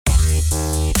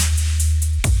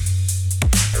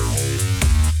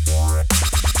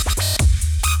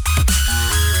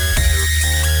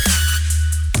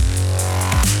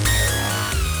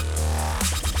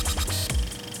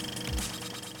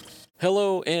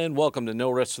And welcome to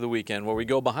No Rest for the Weekend, where we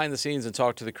go behind the scenes and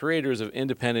talk to the creators of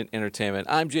independent entertainment.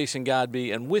 I'm Jason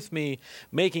Godby, and with me,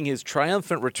 making his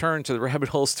triumphant return to the Rabbit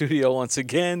Hole studio once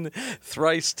again,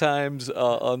 thrice times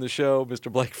on the show,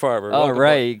 Mr. Blake Farber. All Welcome,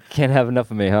 right, Blake. can't have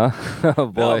enough of me, huh? Oh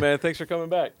boy, No, man, thanks for coming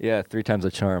back. Yeah, 3 times a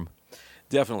charm.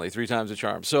 Definitely, 3 times a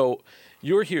charm. So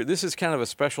you're here. This is kind of a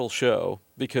special show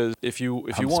because if you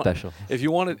want special. if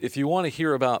you want to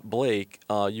hear about Blake,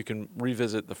 you can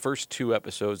revisit the first 2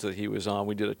 episodes that he was on.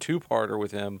 We did a 2-parter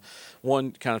with him.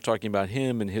 One kind of talking about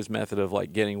him and his method of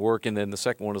like getting work, and then the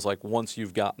second one is like once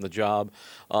you've gotten the job.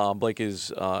 Blake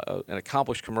is an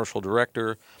accomplished commercial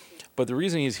director, but the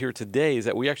reason he's here today is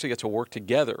that we actually get to work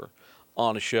together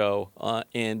on a show,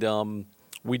 and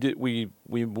we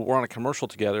were on a commercial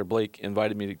together. Blake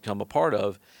invited me to become a part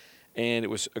of, and it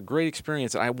was a great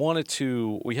experience. And I wanted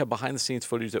to. We have behind the scenes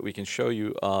footage that we can show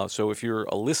you. So if you're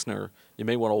a listener, you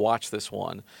may want to watch this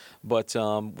one. But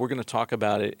we're going to talk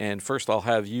about it. And first, I'll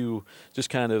have you just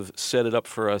kind of set it up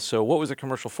for us. So what was the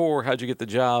commercial for? How'd you get the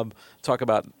job? Talk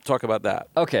about that.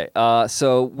 Okay,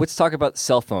 so let's talk about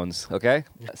cell phones. Okay,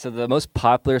 so the most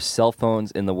popular cell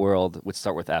phones in the world would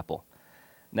start with Apple.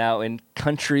 Now, in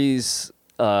countries,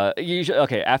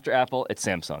 usually, after Apple, it's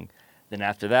Samsung. Then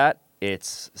after that,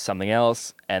 it's something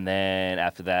else, and then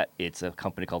after that, it's a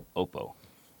company called Oppo.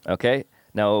 Okay?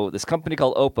 Now, this company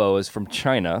called Oppo is from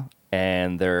China,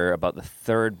 and they're about the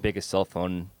 3rd biggest cell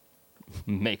phone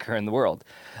maker in the world.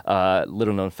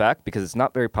 Little known fact, because it's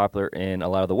not very popular in a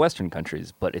lot of the Western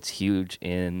countries, but it's huge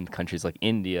in countries like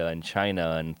India and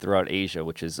China and throughout Asia,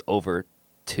 which is over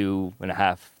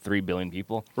 2.5, 3 billion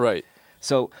people. Right.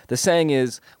 So the saying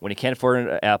is, when you can't afford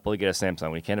an Apple, you get a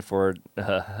Samsung. When you can't afford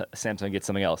a Samsung, you get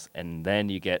something else. And then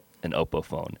you get an Oppo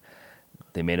phone.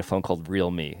 They made a phone called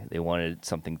Realme. They wanted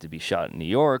something to be shot in New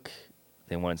York.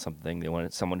 They wanted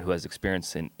someone who has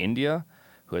experience in India,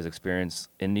 who has experience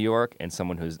in New York, and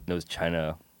someone who knows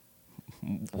China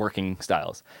working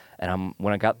styles. And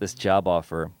when I got this job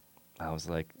offer, I was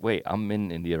like, wait, I'm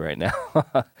in India right now.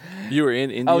 You were in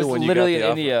India I was when you literally got the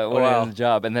in offer? India when Oh, I wow. got the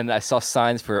job, and then I saw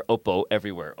signs for Oppo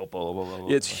everywhere. Oppo.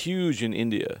 Yeah, it's huge in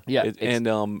India. Yeah, and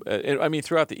I mean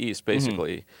throughout the East,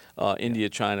 basically. India,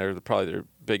 China are probably their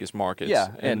biggest markets.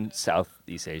 Yeah, and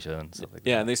Southeast Asia and stuff like that.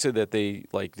 Yeah, and they said that they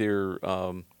like their.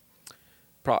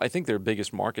 I think their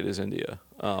biggest market is India.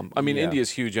 I mean, Yeah. India's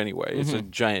huge anyway. It's a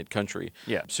giant country.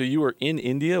 Yeah. So you were in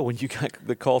India when you got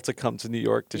the call to come to New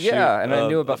York to shoot. Yeah, and I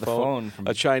knew about a the phone from-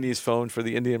 a Chinese phone for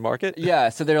the Indian market. Yeah,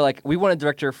 so they're like, we want a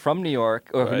director from New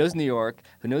York, or who Right. knows New York,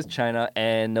 who knows China,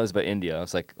 and knows about India. I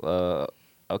was like,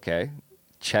 okay,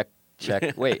 check.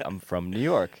 Wait, I'm from New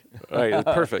York. All right,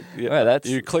 perfect. Yeah, Right,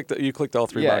 that's- you clicked all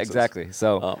 3 Yeah, boxes. exactly.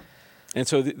 So, And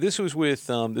so this was with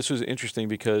this was interesting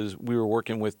because we were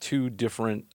working with 2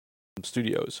 different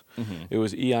studios. It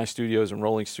was EI Studios and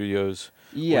Rolling Studios,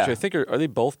 yeah. which I think are they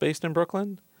both based in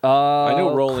Brooklyn? I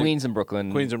know Rolling- Queens and Brooklyn.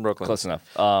 Close enough.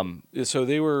 Yeah, so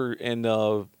they were, and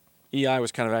EI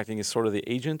was kind of acting as sort of the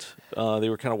agent. They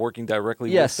were kind of working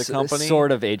directly Yes, with the company.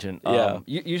 sort of agent. Yeah.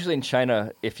 Usually in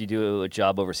China, if you do a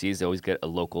job overseas, they always get a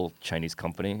local Chinese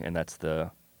company, and that's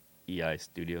the EI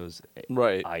Studios.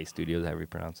 Right. I Studios, however you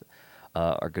pronounce it.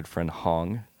 Our good friend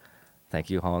Hong. Thank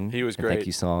you, Hong. He was And great. thank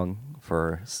you, Song,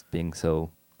 for being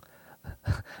so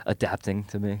adapting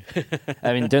to me.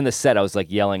 I mean, during the set, I was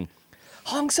like yelling,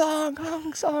 Hong Song,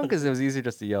 because it was easier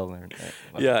just to yell there.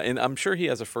 Yeah, and I'm sure he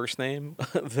has a first name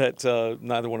that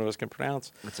neither one of us can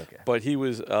pronounce. It's okay. But he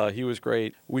was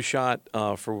great. We shot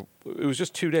for it was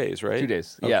just 2 days, right? 2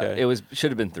 days. Yeah, Okay. it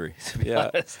should have been 3. To be Yeah,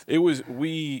 honest. it was.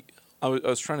 I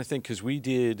was trying to think because we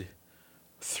did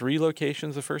 3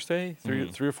 locations the first day, 3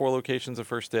 or 4 locations the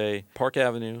first day. Park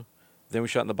Avenue, then we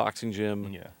shot in the boxing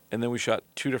gym, Yeah. and then we shot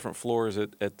 2 different floors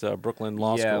at Brooklyn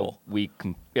Law yeah, School.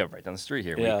 right down the street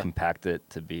here. Yeah. We compact it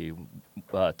to be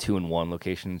 2-in-1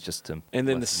 locations just to. And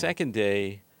then the lessen- second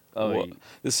day, Oh,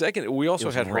 we also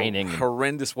was had raining and-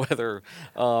 horrendous weather.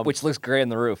 which looks great on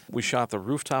the roof. We shot the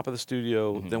rooftop of the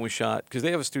studio. Then we shot because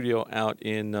they have a studio out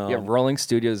in. Yeah, Rolling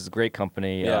Studios is a great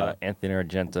company. Yeah. Anthony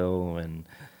Argento and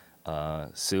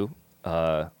Sue,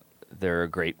 they're a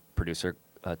great producer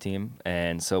team.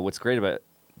 And so what's great about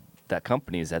that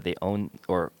company is that they own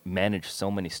or manage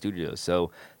so many studios.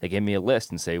 So they gave me a list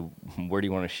and say, where do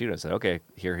you want to shoot? I said, okay,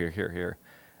 here.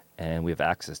 And we have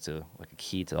access to like a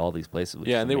key to all these places. Which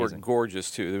Yeah, is and they were amazing.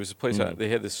 gorgeous too. There was a place out, they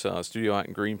had this studio out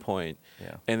in Greenpoint,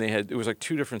 Yeah. and it was like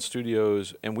 2 different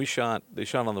studios, and they shot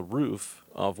on the roof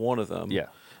of one of them. Yeah.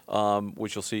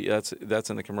 Which you'll see that's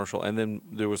in the commercial, and then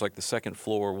there was like the second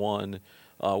floor one,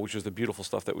 which was the beautiful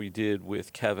stuff that we did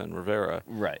with Kevin Rivera.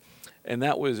 Right. And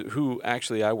that was who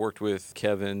actually I worked with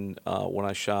Kevin when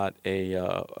I shot a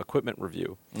equipment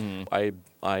review. I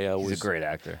He's was a great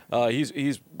actor.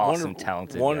 He's Awesome,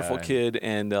 talented wonderful guy. kid,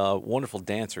 and wonderful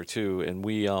dancer too. And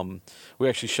we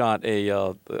actually shot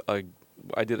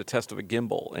I did a test of a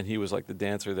gimbal, and he was like the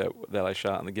dancer that I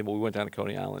shot on the gimbal. We went down to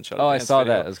Coney Island, shot. Oh, a I dance saw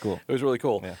video. that. It was cool. It was really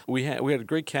cool. Yeah. We had a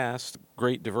great cast,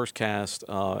 great diverse cast,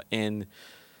 and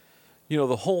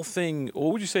the whole thing.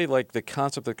 What would you say? Like the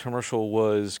concept of the commercial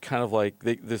was kind of like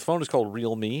the phone is called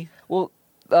Real Me. Well,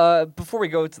 before we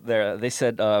go to there, they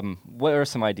said, what are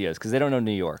some ideas? Because they don't know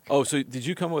New York. Oh, so did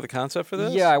you come up with a concept for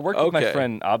this? Yeah, I worked with my Okay.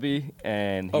 friend Abi,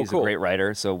 and Oh, he's cool. a great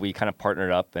writer. So we kind of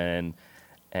partnered up, and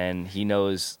he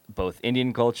knows both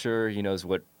Indian culture. He knows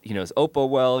Oppo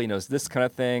well. He knows this kind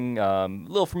of thing. A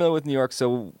little familiar with New York,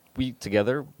 so we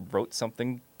together wrote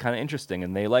something kind of interesting,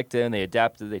 and they liked it, and they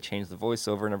adapted. They changed the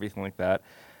voiceover and everything like that,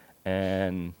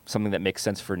 and something that makes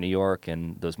sense for New York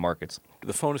and those markets.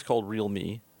 The phone is called Real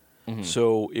Me. Mm-hmm.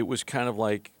 So it was kind of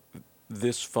like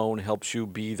this phone helps you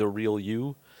be the real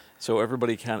you. So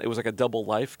everybody it was like a double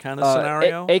life kind of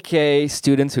scenario. AKA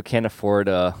students who can't afford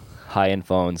high-end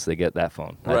phones, they get that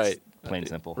phone. That's Right. plain and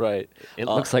simple. Right. It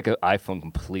looks like an iPhone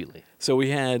completely. So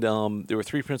we had there were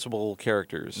three principal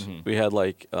characters. Mm-hmm. We had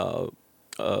like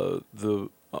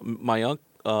Mayank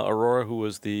Aurora, who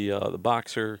was the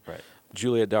boxer. Right.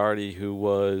 Juliet Doherty, who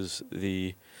was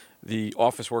the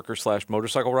office worker /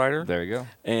 motorcycle rider. There you go.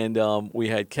 And we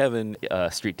had Kevin.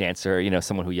 Street dancer,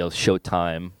 someone who yells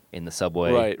 "Showtime" in the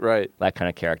subway. Right. That kind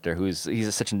of character.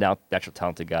 He's such a natural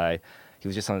talented guy. He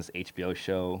was just on this HBO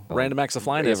show. Random Acts of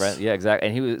Flyness. Yeah, exactly.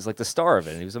 And he was like the star of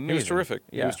it. And he was amazing. He was terrific.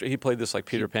 Yeah. He played this like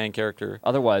Peter Pan character.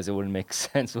 Otherwise, it wouldn't make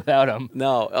sense without him.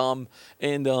 No,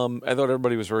 I thought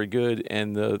everybody was very good,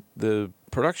 and the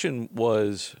production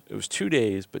was 2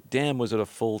 days, but damn, was it a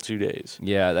full 2 days?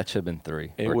 Yeah, that should have been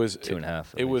 3. It or was 2.5. at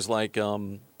It least. was like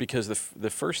because the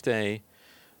first day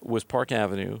was Park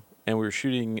Avenue, and we were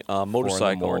shooting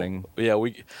motorcycle. morning. Yeah,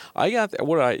 I got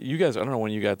there. You guys? I don't know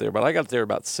when you got there, but I got there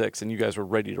about 6, and you guys were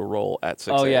ready to roll at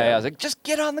 6. Oh yeah, a.m. I was like, just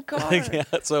get on the car. Yeah,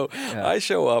 so I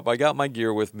show up. I got my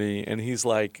gear with me, and he's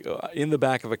like in the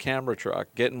back of a camera truck,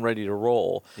 getting ready to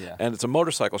roll. Yeah. And it's a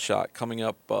motorcycle shot coming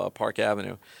up Park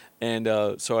Avenue, and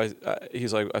so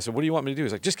he's like, I said, "What do you want me to do?"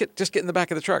 He's like, "Just get in the back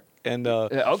of the truck." And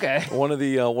Yeah, okay. one of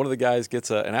the guys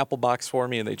gets an Apple box for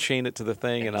me, and they chain it to the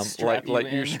thing, and I'm strap you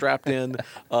like you're in. strapped in.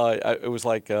 It was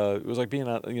like being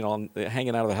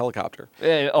hanging out of the helicopter.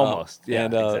 Yeah, almost. Yeah,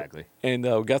 and, exactly. And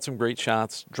we got some great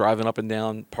shots driving up and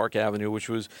down Park Avenue, which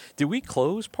was. Did we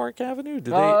close Park Avenue?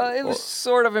 Did they? It was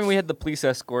sort of, and we had the police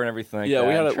escort and everything. Like Yeah, that,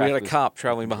 we had and we had a traffic was- cop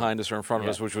traveling behind us or in front of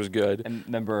Yeah. us, which was good. And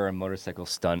remember a motorcycle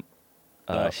stunt?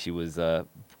 She was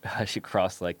she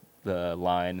crossed like the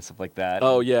line and stuff like that.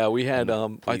 Oh yeah, we had. I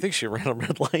police- think she ran a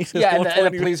red light. at yeah, and one the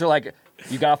point. police were like,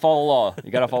 "You gotta follow the law.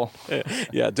 You gotta follow."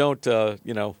 Yeah,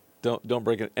 don't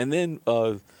break it. And then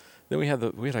we had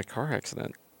a car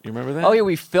accident. You remember that? Oh yeah,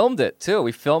 we filmed it too.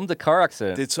 We filmed the car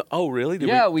accident. Oh really? Did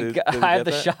yeah, we did I have get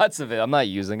the that? shots of it. I'm not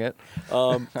using it. I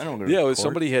don't go to Yeah, it was court.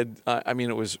 somebody had. I mean,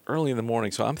 it was early in the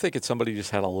morning, so I'm thinking somebody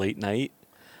just had a late night,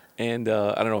 and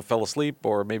I don't know, fell asleep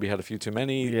or maybe had a few too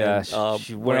many. Yeah, and,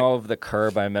 she went over the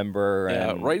curb. I remember. Yeah,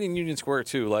 and right in Union Square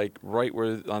too, like right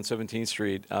where on 17th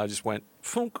Street, just went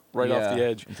funk right off the Yeah,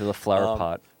 edge into the flower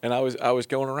pot. And I was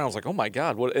going around. I was like, oh my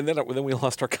god, what? And then we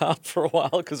lost our cop for a while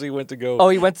because he went to go. Oh,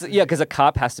 he went to, yeah, because a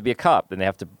cop has to be a cop, and they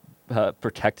have to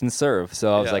protect and serve.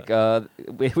 So I was Yeah.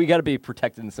 like, we got to be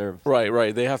protected and serve.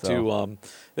 Right. They have So- to.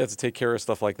 They have to take care of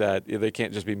stuff like that. They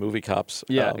can't just be movie cops.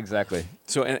 Yeah, exactly.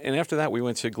 So and after that, we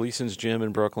went to Gleason's Gym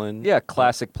in Brooklyn. Yeah,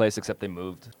 classic place, except they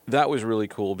moved. That was really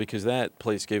cool because that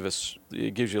place gives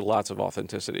you lots of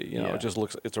authenticity. Yeah. It just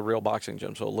looks, it's a real boxing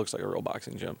gym, so it looks like a real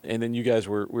boxing gym. And then you guys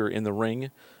we were in the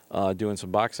ring doing some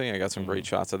boxing. I got some great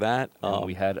shots of that. And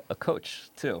we had a coach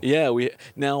too. Yeah,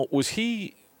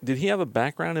 did he have a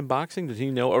background in boxing? Did he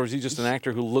know, or was he just an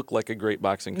actor who looked like a great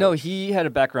boxing coach? No, he had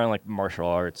a background in, like martial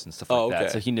arts and stuff like Oh, that.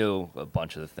 okay. So he knew a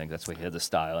bunch of the things. That's why he had the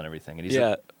style and everything. And he's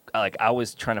Yeah. like I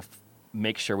was trying to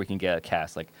make sure we can get a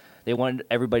cast. Like they wanted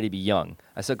everybody to be young.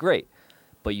 I said, great,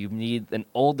 but you need an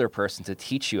older person to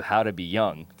teach you how to be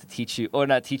young, to teach you, or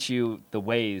not teach you the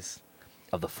ways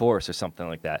of the force or something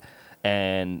like that.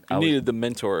 and I You was needed the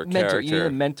mentor mentor. character. You need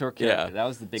a mentor character. Yeah. That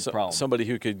was the big problem. Somebody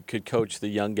who could coach the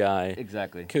young guy.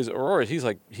 Exactly. Because Aurora, he's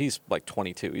like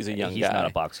 22. He's a young He's guy. not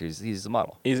a boxer. He's a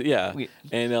model. Yeah.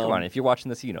 And come on, if you're watching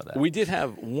this, you know that. We did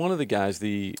have one of the guys,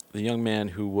 the young man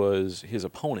who was his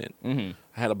opponent,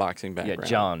 had a boxing background.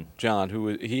 John.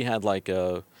 John, he had like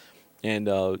a, and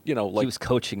you know, like he was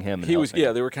coaching him. And he was, helping yeah.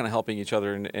 him. They were kind of helping each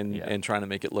other and trying to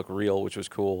make it look real, which was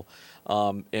cool.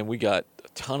 And we got a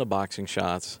ton of boxing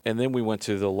shots. And then we went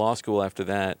to the law school after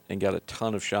that and got a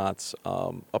ton of shots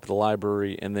up at the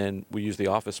library. And then we used the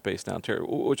office space downstairs,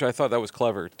 which I thought that was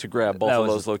clever to grab both of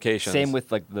those locations. Same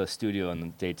with like the studio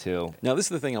on day 2. Now this is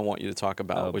the thing I want you to talk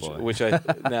about, Oh, boy. which I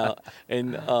now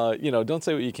and you know, don't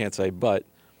say what you can't say, but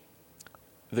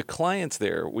the clients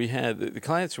there, we had the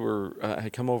clients were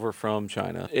had come over from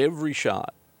China. Every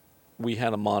shot, we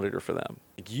had a monitor for them.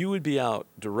 You would be out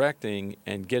directing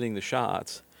and getting the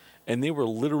shots, and they were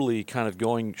literally kind of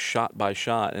going shot by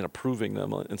shot and approving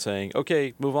them and saying,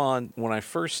 "Okay, move on." When I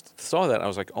first saw that, I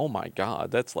was like, "Oh my God,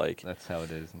 that's like." That's how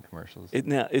it is in commercials.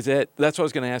 Now is that? That's what I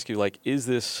was going to ask you. Like, is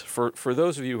this for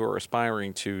those of you who are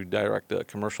aspiring to direct a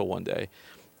commercial one day?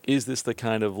 Is this the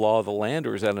kind of law of the land,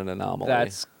 or is that an anomaly?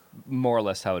 That's more or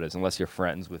less how it is, unless you're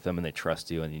friends with them and they trust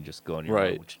you and you just go on your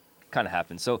own, which kind of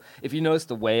happens. So if you notice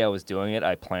the way I was doing it,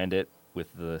 I planned it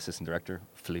with the assistant director,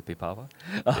 Felipe Pava.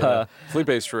 Yeah.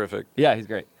 Felipe's terrific. Yeah, he's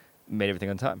great. Made everything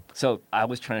on time. So I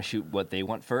was trying to shoot what they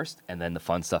want first and then the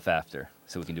fun stuff after,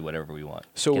 so we can do whatever we want.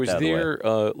 So Get was that out of the way.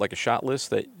 there like a shot list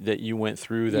that you went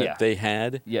through that they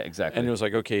had? Yeah, exactly. And it was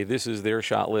like, okay, this is their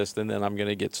shot list, and then I'm going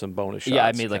to get some bonus shots. Yeah,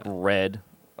 I made like red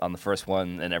on the first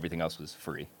one, and everything else was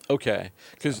free. Okay,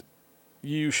 because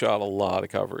you shot a lot of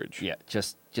coverage. Yeah,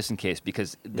 just in case,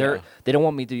 because they don't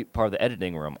want me to be part of the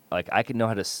editing room. Like I can know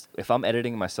how to, if I'm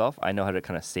editing myself, I know how to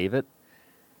kind of save it.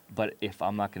 But if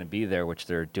I'm not going to be there, which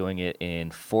they're doing it in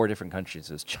 4 different countries,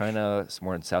 there's China, some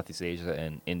more in Southeast Asia,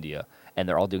 and India, and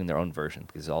they're all doing their own version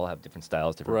because they all have different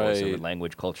styles, different voiceover,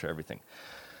 language, culture, everything.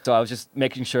 So I was just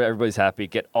making sure everybody's happy,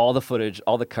 get all the footage,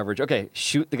 all the coverage. Okay,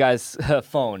 shoot the guy's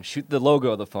phone, shoot the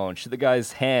logo of the phone, shoot the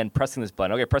guy's hand pressing this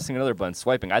button. Okay, pressing another button,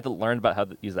 swiping. I had to learn about how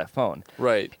to use that phone.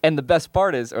 Right. And the best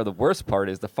part is, or the worst part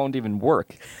is, the phone didn't even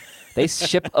work. They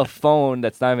ship a phone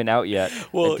that's not even out yet.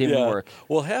 Well, it didn't even work.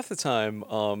 Well, half the time,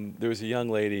 there was a young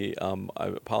lady, I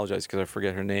apologize because I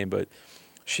forget her name, but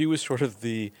she was sort of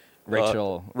the...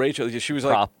 Rachel, she was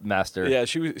prop like master. Yeah,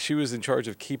 she was in charge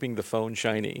of keeping the phone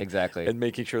shiny. Exactly. And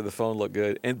making sure the phone looked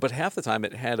good. But half the time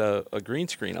it had a green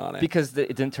screen on it. Because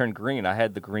it didn't turn green. I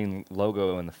had the green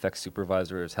logo and the effects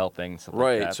supervisor was helping.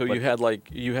 Right. Like that. So you had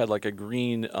like a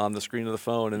green on the screen of the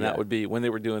phone, and that would be when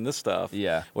they were doing this stuff.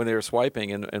 Yeah. When they were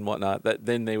swiping and whatnot. That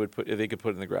then they could put in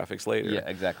the graphics later. Yeah,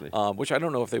 exactly. Which I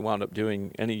don't know if they wound up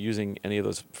using any of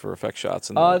those for effect shots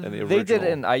in the original. They did,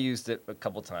 and I used it a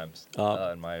couple times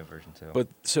in my version too. But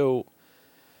so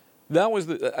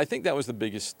I think that was the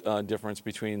biggest difference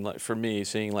between, like, for me,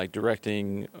 seeing like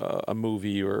directing a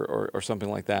movie or something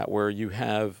like that, where you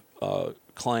have a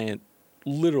client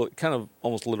literally, kind of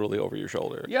almost literally over your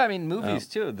shoulder. Yeah, I mean movies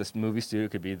too. This movie studio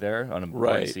could be there on a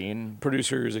one scene.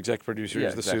 Producers, exec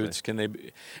producers, the exactly. suits,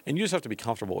 and you just have to be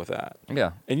comfortable with that.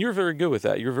 Yeah. And you're very good with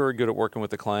that. You're very good at working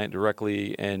with the client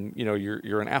directly, and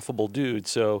you're an affable dude.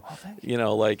 So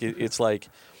like it's like.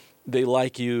 They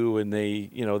like you, and they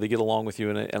get along with you,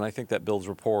 and I think that builds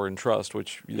rapport and trust,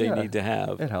 which they need to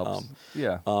have. It helps.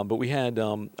 But we had,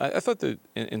 I thought that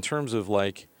in terms of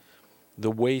like the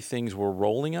way things were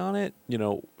rolling on it,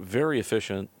 very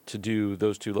efficient to do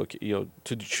those two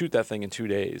to shoot that thing in 2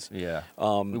 days. Yeah.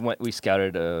 We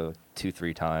scouted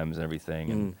 2-3 times and everything,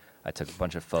 and I took a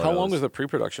bunch of photos. How long was the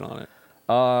pre-production on it?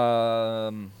 I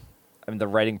mean, the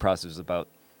writing process was about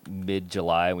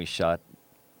mid-July, and we shot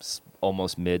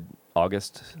almost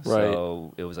mid-August. Right.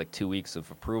 So it was like 2 weeks of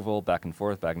approval, back and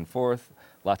forth,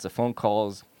 lots of phone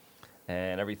calls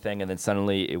and everything. And then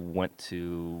suddenly it went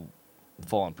to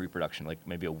full-on pre-production, like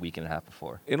maybe a week and a half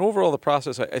before. And overall, the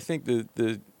process, I think the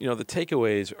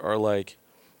takeaways are like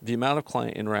the amount of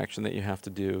client interaction that you have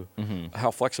to do, how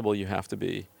flexible you have to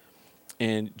be,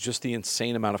 and just the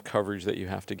insane amount of coverage that you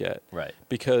have to get. Right.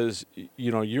 Because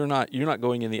you're not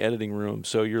going in the editing room,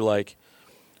 so you're like,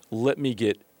 let me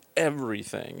get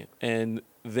everything, and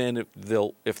then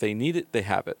if they need it, they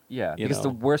have it. Yeah, because the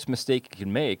worst mistake you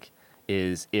can make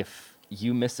is if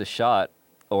you miss a shot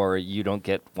or you don't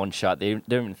get one shot. They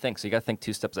don't even think, so you got to think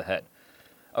 2 steps ahead.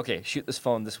 Okay, shoot this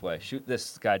phone this way, shoot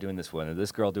this guy doing this one, or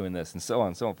this girl doing this, and so on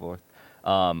and so forth.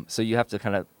 So you have to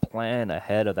kind of plan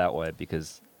ahead of that way,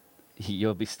 because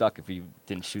you'll be stuck if you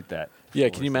didn't shoot that. Yeah,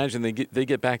 can you imagine they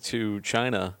get back to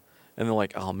China and they're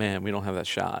like, oh man, we don't have that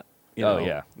shot. You Oh, know,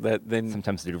 yeah. That then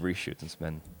Sometimes they do reshoots and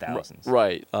spend thousands.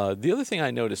 Right. The other thing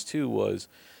I noticed too was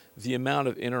the amount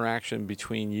of interaction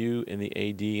between you and the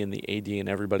AD and the AD and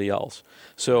everybody else.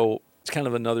 So it's kind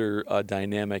of another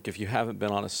dynamic. If you haven't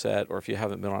been on a set or if you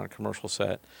haven't been on a commercial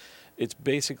set,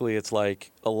 it's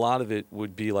like a lot of it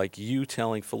would be like you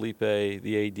telling Felipe,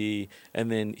 the AD, and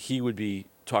then he would be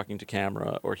talking to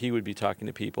camera or he would be talking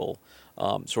to people,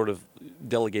 sort of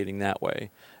delegating that way.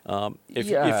 Yeah.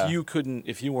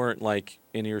 If you weren't like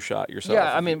in earshot yourself.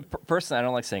 Yeah, I mean, personally, I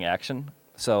don't like saying action,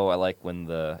 so I like when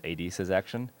the AD says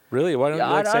action. Really? Why don't Yeah,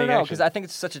 you like I saying don't know, action? because I think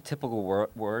it's such a typical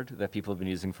word that people have been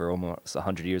using for almost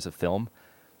 100 years of film.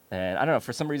 And I don't know,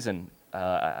 for some reason,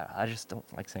 I just don't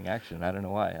like saying action. I don't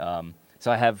know why. So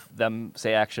I have them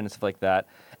say action and stuff like that,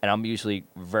 and I'm usually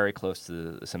very close to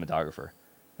the cinematographer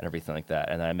and everything like that.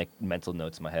 And then I make mental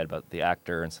notes in my head about the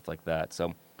actor and stuff like that.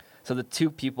 So the two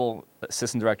people,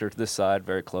 assistant director to this side,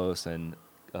 very close, and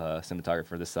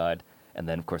cinematographer this side, and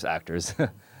then, of course, actors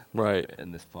Right.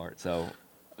 in this part. So,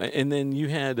 And then you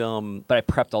had but I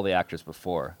prepped all the actors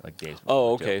before, like days before.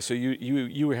 oh, too. okay. So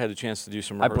you had a chance to do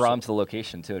some I rehearsal. brought them to the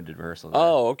location too and did rehearsal. There.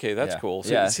 Oh, okay, that's Yeah. cool.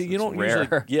 So, Yeah, see, you it's don't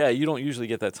rare. usually, you don't usually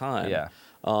get that time. Yeah.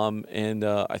 And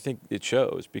I think it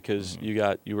shows because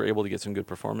you were able to get some good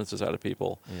performances out of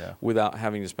people, Yeah. without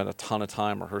having to spend a ton of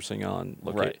time rehearsing on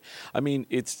location. Right. I mean,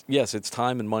 it's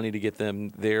time and money to get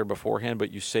them there beforehand,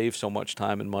 but you save so much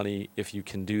time and money if you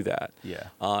can do that. Yeah.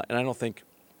 And I don't think.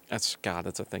 That's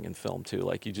a thing in film too.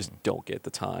 Like you just don't get the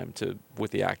time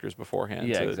with the actors beforehand.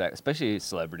 Yeah, exactly. Especially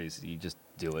celebrities, you just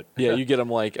do it. Yeah, you get them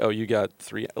like, oh, you got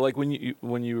 3. Like when you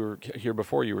were here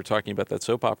before, you were talking about that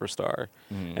soap opera star,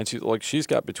 and she's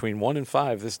got between 1 and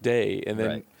 5 this day, and then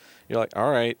Right. you're like,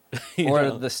 all right. you Or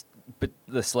know?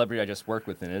 the celebrity I just worked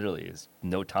with in Italy is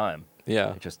no time.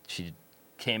 Yeah. She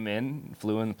came in,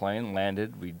 flew in the plane,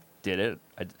 landed. We did it.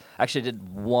 I actually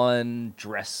did one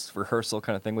dress rehearsal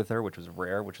kind of thing with her, which was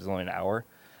rare, which was only an hour,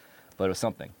 but it was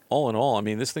something. All in all, I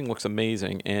mean, this thing looks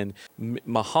amazing, and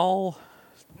Mahal.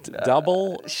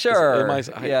 Double? Sure.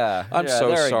 Yeah. I'm Yeah, so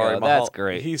there we sorry. go. Mahal. That's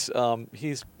great. He's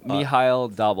Mihail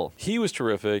Double. he was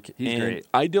terrific. He's and great.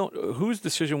 I don't whose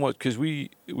decision was because we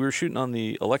were shooting on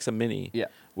the Alexa Mini, Yeah.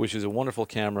 which is a wonderful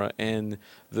camera, and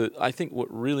I think what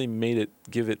really made it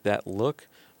give it that look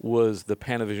was the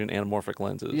Panavision anamorphic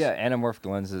lenses. Yeah, anamorphic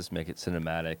lenses make it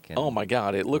cinematic. And Oh my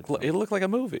God! It looked like a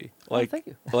movie. Like, thank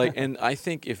you. and I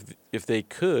think if they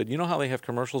could, you know how they have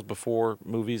commercials before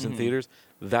movies in theaters,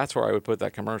 that's where I would put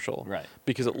that commercial. Right.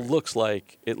 Because it looks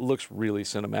really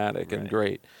cinematic and Right.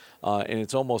 great, and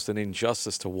it's almost an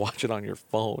injustice to watch it on your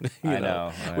phone. You I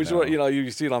know, I Which is know. what you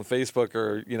see it on Facebook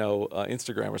or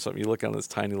Instagram or something. You look on this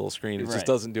tiny little screen, it Right. just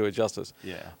doesn't do it justice.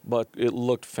 Yeah. But it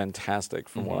looked fantastic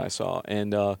from what I saw,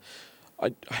 and.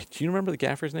 Do you remember the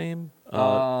gaffer's name?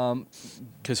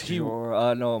 Because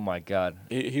no, my God.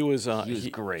 he was He was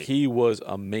great. He was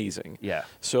amazing. Yeah.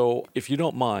 So if you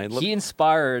don't mind, He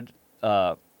inspired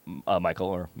Michael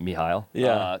or Mihail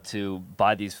Yeah. to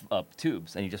buy these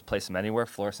tubes, and you just place them anywhere,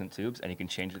 fluorescent tubes, and you can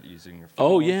change it using your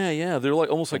phone. oh yeah, they're like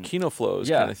almost like Kino flows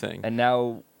yeah. kind of thing. And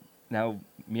now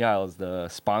Mihail is the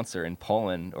sponsor in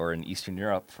Poland or in Eastern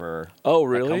Europe for Oh, that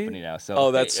really? company now. So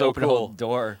Oh, that's it so opened a whole cool.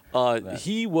 door.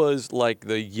 He was like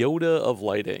the Yoda of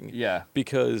lighting. Yeah.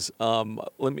 Because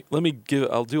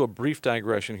I'll do a brief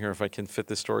digression here if I can fit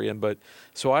this story in. But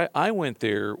so I went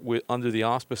there under the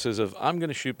auspices of I'm going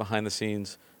to shoot behind the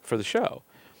scenes for the show,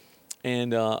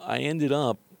 and I ended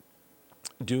up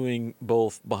doing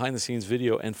both behind the scenes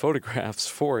video and photographs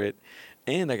for it.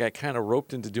 And I got kind of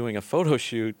roped into doing a photo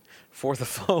shoot for the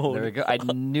phone. There we go. I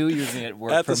knew you were going to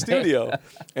work At for the me. studio,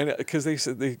 and because they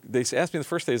said they asked me the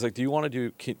first day, it's like, do you want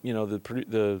to do?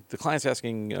 The client's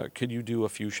asking, could you do a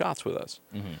few shots with us?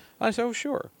 I said, oh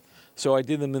sure. So I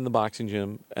did them in the boxing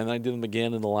gym, and I did them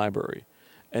again in the library,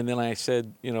 and then I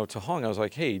said, to Hong, I was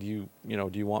like, hey, do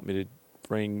you want me to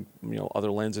bring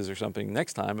other lenses or something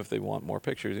next time if they want more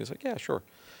pictures? He's like, yeah, sure.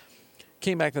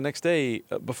 Came back the next day.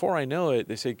 Before I know it,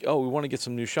 they say, "Oh, we want to get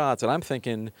some new shots." And I'm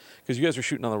thinking, because you guys were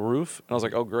shooting on the roof, and I was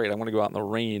like, "Oh, great! I want to go out in the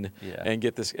rain and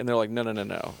get this." And they're like, "No.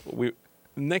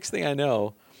 Next thing I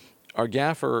know, our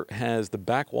gaffer has the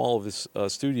back wall of his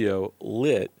studio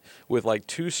lit with like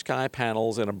 2 sky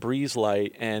panels and a breeze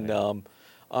light, and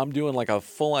I'm doing like a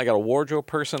full. I got a wardrobe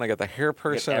person. I got the hair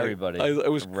person. everybody I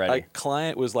was. ready.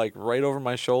 Client was like right over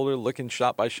my shoulder, looking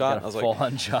shot by shot. Got And I was a like,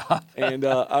 full-on job. and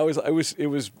I was. It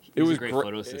was a great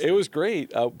photo It system. was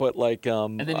great. But like.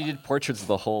 And then you did portraits of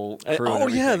the whole And- crew. oh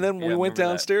and yeah, and everything. then we went remember that.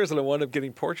 downstairs and I wound up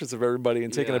getting portraits of everybody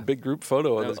and taking a Yeah. big group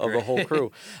photo That was of the great. whole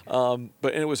crew.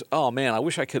 But and it was man, I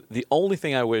wish I could. The only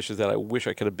thing I wish is that I wish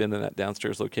I could have been in that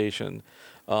downstairs location,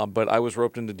 but I was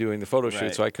roped into doing the photo shoot,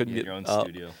 Right. so I couldn't You get had your own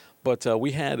studio. But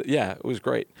we had, it was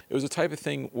great. It was a type of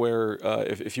thing where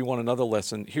if you want another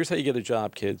lesson, here's how you get a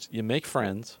job, kids. You make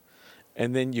friends,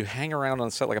 and then you hang around on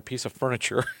set like a piece of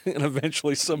furniture, and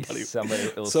eventually somebody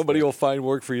will find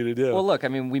work for you to do. Well, look, I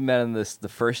mean, we met in the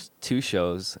first 2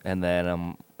 shows, and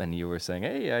then and you were saying,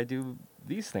 "Hey, I do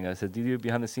these things." I said, "Do you do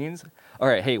behind the scenes?" All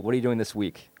right, hey, what are you doing this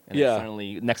week? And then Yeah.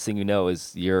 finally, next thing you know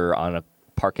is you're on a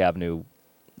Park Avenue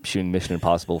shooting Mission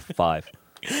Impossible 5.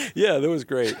 Yeah, that was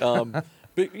great.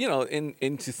 But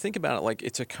and to think about it, like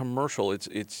it's a commercial. It's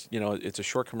it's a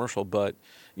short commercial, but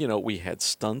we had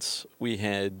stunts, we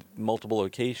had multiple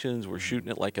locations, we're shooting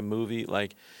it like a movie,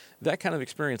 like that kind of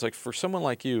experience. Like for someone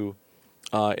like you,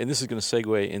 and this is going to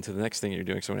segue into the next thing you're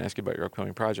doing. So I'm going to ask you about your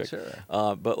upcoming project.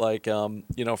 Sure. But like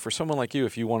for someone like you,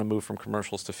 if you want to move from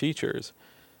commercials to features,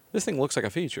 this thing looks like a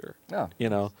feature. Oh.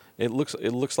 It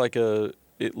looks like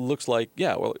it looks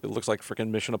like freaking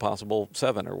Mission Impossible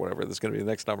 7 or whatever that's going to be the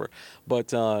next number. But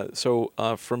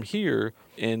from here,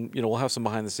 and we'll have some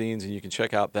behind the scenes, and you can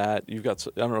check out that. You've got,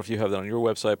 I don't know if you have that on your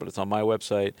website, but it's on my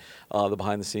website, the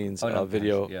behind the scenes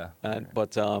video. yeah.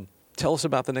 But tell us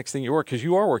about the next thing you work, because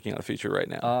you are working on a feature right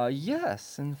now.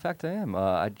 Yes, in fact, I am.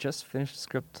 I just finished the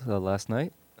script last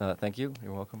night. Thank you.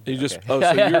 You're welcome. You just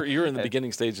Okay. so you're in the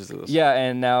beginning stages of this. Yeah,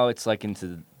 and now it's like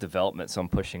into development, so I'm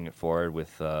pushing it forward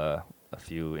with a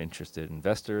few interested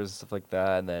investors, stuff like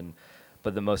that. And then,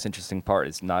 but the most interesting part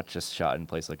is not just shot in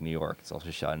places like New York. It's also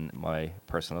shot in my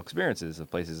personal experiences of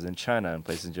places in China and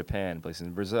places in Japan, places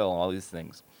in Brazil, all these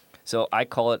things. So I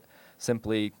call it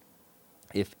simply,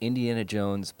 if Indiana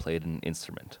Jones played an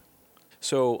instrument.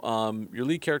 So your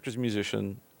lead character's a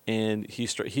musician, and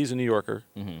he's a New Yorker,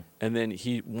 and then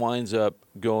he winds up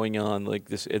going on like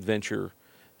this adventure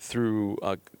through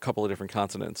a couple of different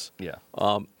continents. Yeah.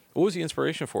 What was the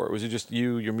inspiration for it? Was it just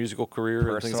your musical career, and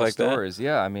Personal things like stories.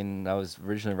 Yeah, I mean, I was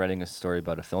originally writing a story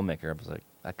about a filmmaker. I was like,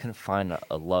 I couldn't find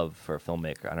a love for a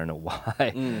filmmaker. I don't know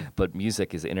why, but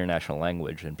music is an international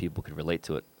language, and people could relate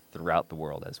to it throughout the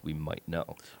world, as we might know.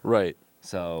 that? Right.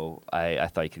 So I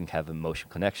thought you can have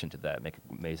emotional connection to that, make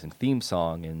an amazing theme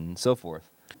song, and so forth.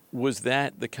 Was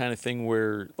that the kind of thing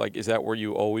where, like, is that where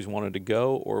you always wanted to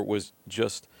go, or was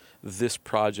just this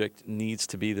project needs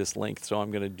to be this length, so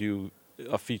I'm going to do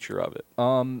a feature of it?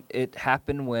 It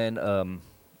happened when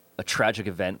a tragic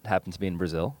event happened to me in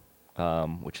Brazil,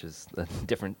 which is a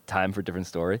different time for a different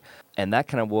story. And that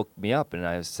kind of woke me up, and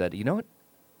I said, you know what?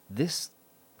 These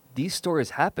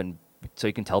stories happen so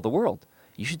you can tell the world.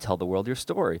 You should tell the world your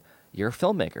story. You're a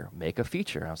filmmaker. Make a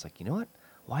feature. And I was like, you know what?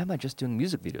 Why am I just doing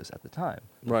music videos at the time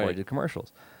before I Right. did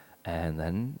commercials? And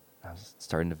then I was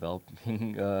starting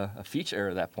developing a feature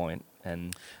at that point.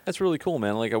 And That's really cool,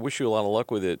 man. Like, I wish you a lot of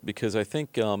luck with it, because I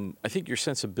think your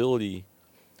sensibility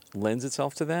lends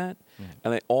itself to that,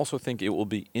 and I also think it will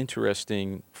be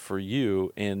interesting for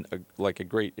you and a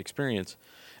great experience.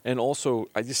 And also,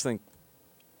 I think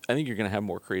you're going to have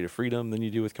more creative freedom than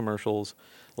you do with commercials.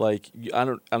 Like, I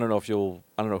don't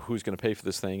know who's going to pay for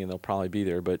this thing, and they'll probably be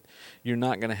there, but you're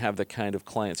not going to have the kind of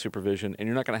client supervision, and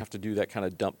you're not going to have to do that kind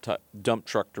of dump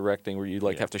truck directing where you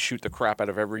have to shoot the crap out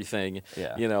of everything.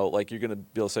 Yeah. Like, you're going to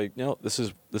be able to say, no, this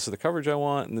is the coverage I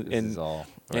want, and This is all,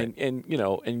 right. and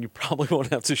you probably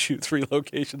won't have to shoot 3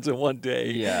 locations in one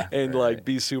day. Yeah, and right.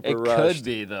 be super it rushed. could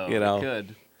be, though. You know. It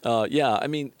could. Yeah, I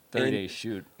mean, 30-day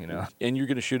shoot, you know. and you're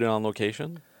going to shoot it on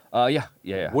location.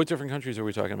 Yeah. What different countries are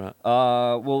we talking about?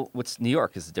 Well, New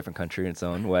York is a different country in its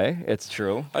own way. It's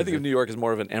true. I think of New York as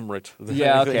more of an emirate than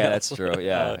Yeah, anything okay, else. that's true.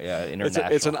 Yeah.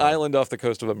 International. It's an island off the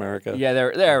coast of America. Yeah,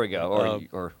 there we go.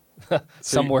 Or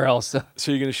somewhere else.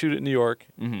 So you're going to shoot it in New York,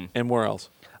 and where else?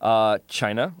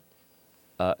 China.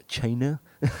 China.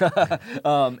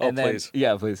 And then, please.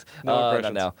 Yeah, please. No not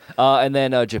impressions. now. And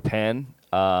then Japan.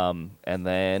 And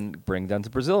then bring down to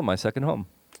Brazil, my second home.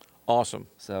 Awesome.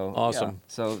 So Awesome. yeah.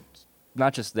 So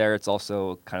not just there, it's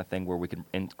also kind of thing where we can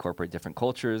incorporate different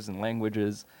cultures and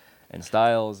languages and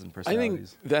styles and I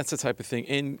personalities. think that's the type of thing.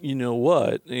 And you know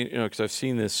what? Because I've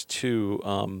seen this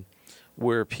too,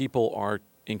 where people are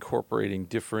incorporating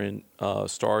different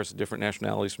stars, different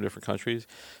nationalities from different countries,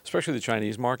 especially the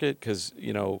Chinese market. Because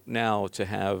now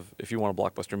if you want a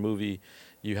blockbuster movie,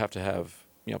 you have to have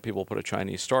people put a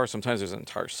Chinese star. Sometimes there's an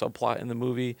entire subplot in the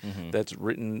movie that's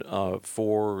written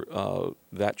for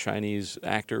that Chinese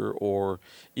actor, or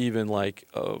even like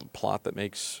a plot that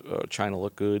makes China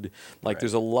look good. Like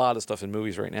there's a lot of stuff in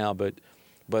movies right now, but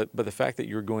the fact that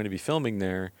you're going to be filming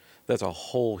there, that's a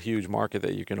whole huge market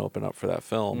that you can open up for that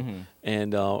film.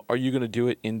 And are you going to do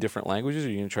it in different languages, or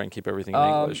are you going to try and keep everything in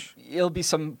English? It'll be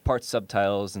some parts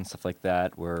subtitles and stuff like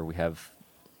that, where we have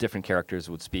different characters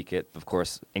would speak it. Of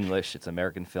course, English. It's an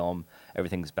American film.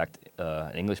 Everything's back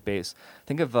to English base.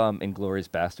 Think of *Inglourious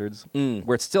Bastards*,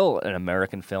 where it's still an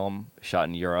American film shot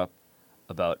in Europe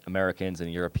about Americans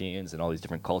and Europeans and all these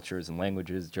different cultures and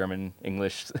languages: German,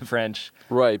 English, French.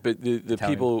 Right, but the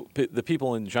Italian.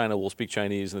 people in China will speak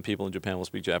Chinese, and the people in Japan will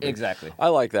speak Japanese. Exactly. I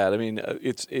like that. I mean,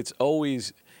 it's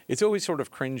always sort of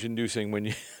cringe-inducing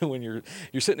when you're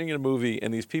sitting in a movie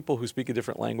and these people who speak a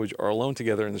different language are alone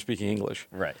together and they're speaking English.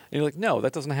 Right. And you're like, no,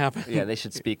 that doesn't happen. Yeah, they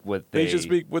should speak what They should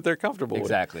speak what they're comfortable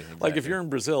Exactly, with. Like if exactly. you're in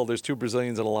Brazil, there's 2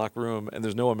 Brazilians in a locker room, and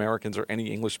there's no Americans or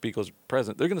any English speakers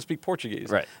present. They're going to speak Portuguese.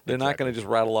 Right, They're not exactly. going to just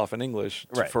rattle off in English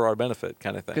Right. for our benefit,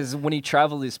 kind of thing. Because when you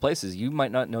travel to these places, you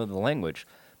might not know the language,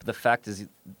 but the fact is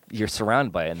you're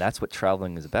surrounded by it, and that's what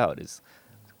traveling is about: is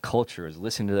culture, is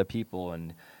listening to the people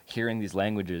and hearing these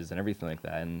languages and everything like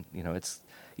that. And it's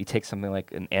you take something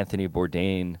like an Anthony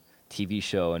Bourdain TV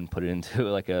show and put it into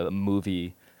like a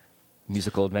movie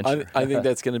musical adventure. I think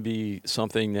that's going to be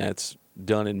something that's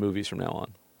done in movies from now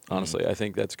on. Honestly, I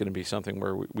think that's going to be something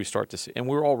where we start to see, and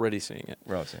we're already seeing it.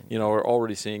 We're all seeing it. We're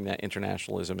already seeing that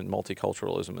internationalism and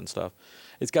multiculturalism and stuff.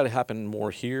 It's got to happen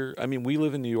more here. I mean, we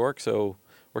live in New York, so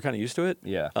we're kind of used to it.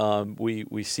 Yeah.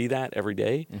 We see that every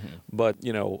day, but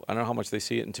I don't know how much they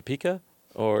see it in Topeka,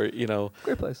 or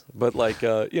Great place. but like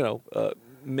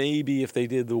maybe if they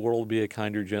did, the world would be a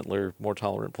kinder, gentler, more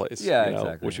tolerant place. Yeah,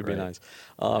 exactly, Which would be right.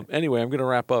 nice. Anyway, I'm going to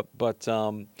wrap up. But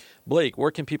Blake,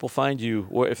 where can people find you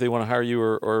if they want to hire you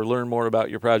or learn more about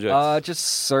your project? Just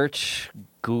search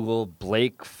Google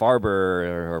Blake Farber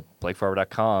or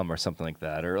BlakeFarber.com or something like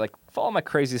that, or like follow my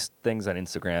craziest things on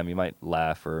Instagram. You might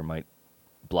laugh or might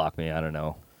block me. I don't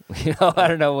know. I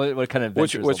don't know what kind of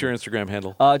What's adventures your I'll Instagram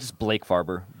handle? do. Just Blake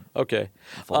Farber. Okay.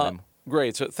 Full name.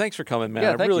 Great. So thanks for coming, man.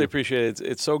 Yeah, I thank really you. appreciate it.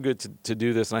 It's so good to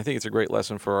do this, and I think it's a great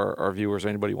lesson for our viewers or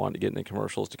anybody wanting to get into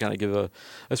commercials, to kind of give a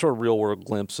sort of real-world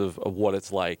glimpse of what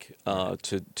it's like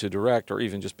to direct or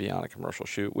even just be on a commercial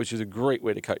shoot, which is a great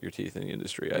way to cut your teeth in the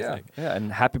industry, I think. Yeah,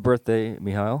 and happy birthday,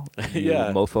 Mihail. You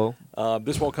Yeah. mofo.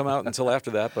 This won't come out until after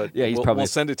that, but Yeah, he's probably we'll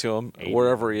send it to him 80.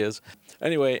 wherever he is.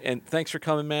 Anyway, and thanks for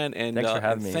coming, man. And Thanks for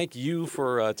having me. Thank you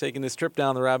for taking this trip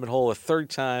down the rabbit hole a third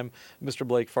time, Mr.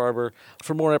 Blake Farber.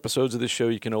 For more episodes of this show,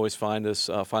 you can always find us.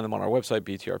 Find them on our website,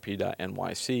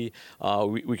 btrp.nyc.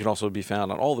 We can also be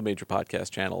found on all the major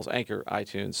podcast channels: Anchor,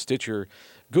 iTunes, Stitcher,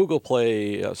 Google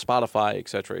Play, Spotify,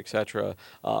 etc., etc.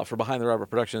 For Behind the Rubber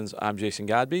Productions, I'm Jason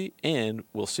Godby, and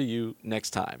we'll see you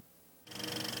next time.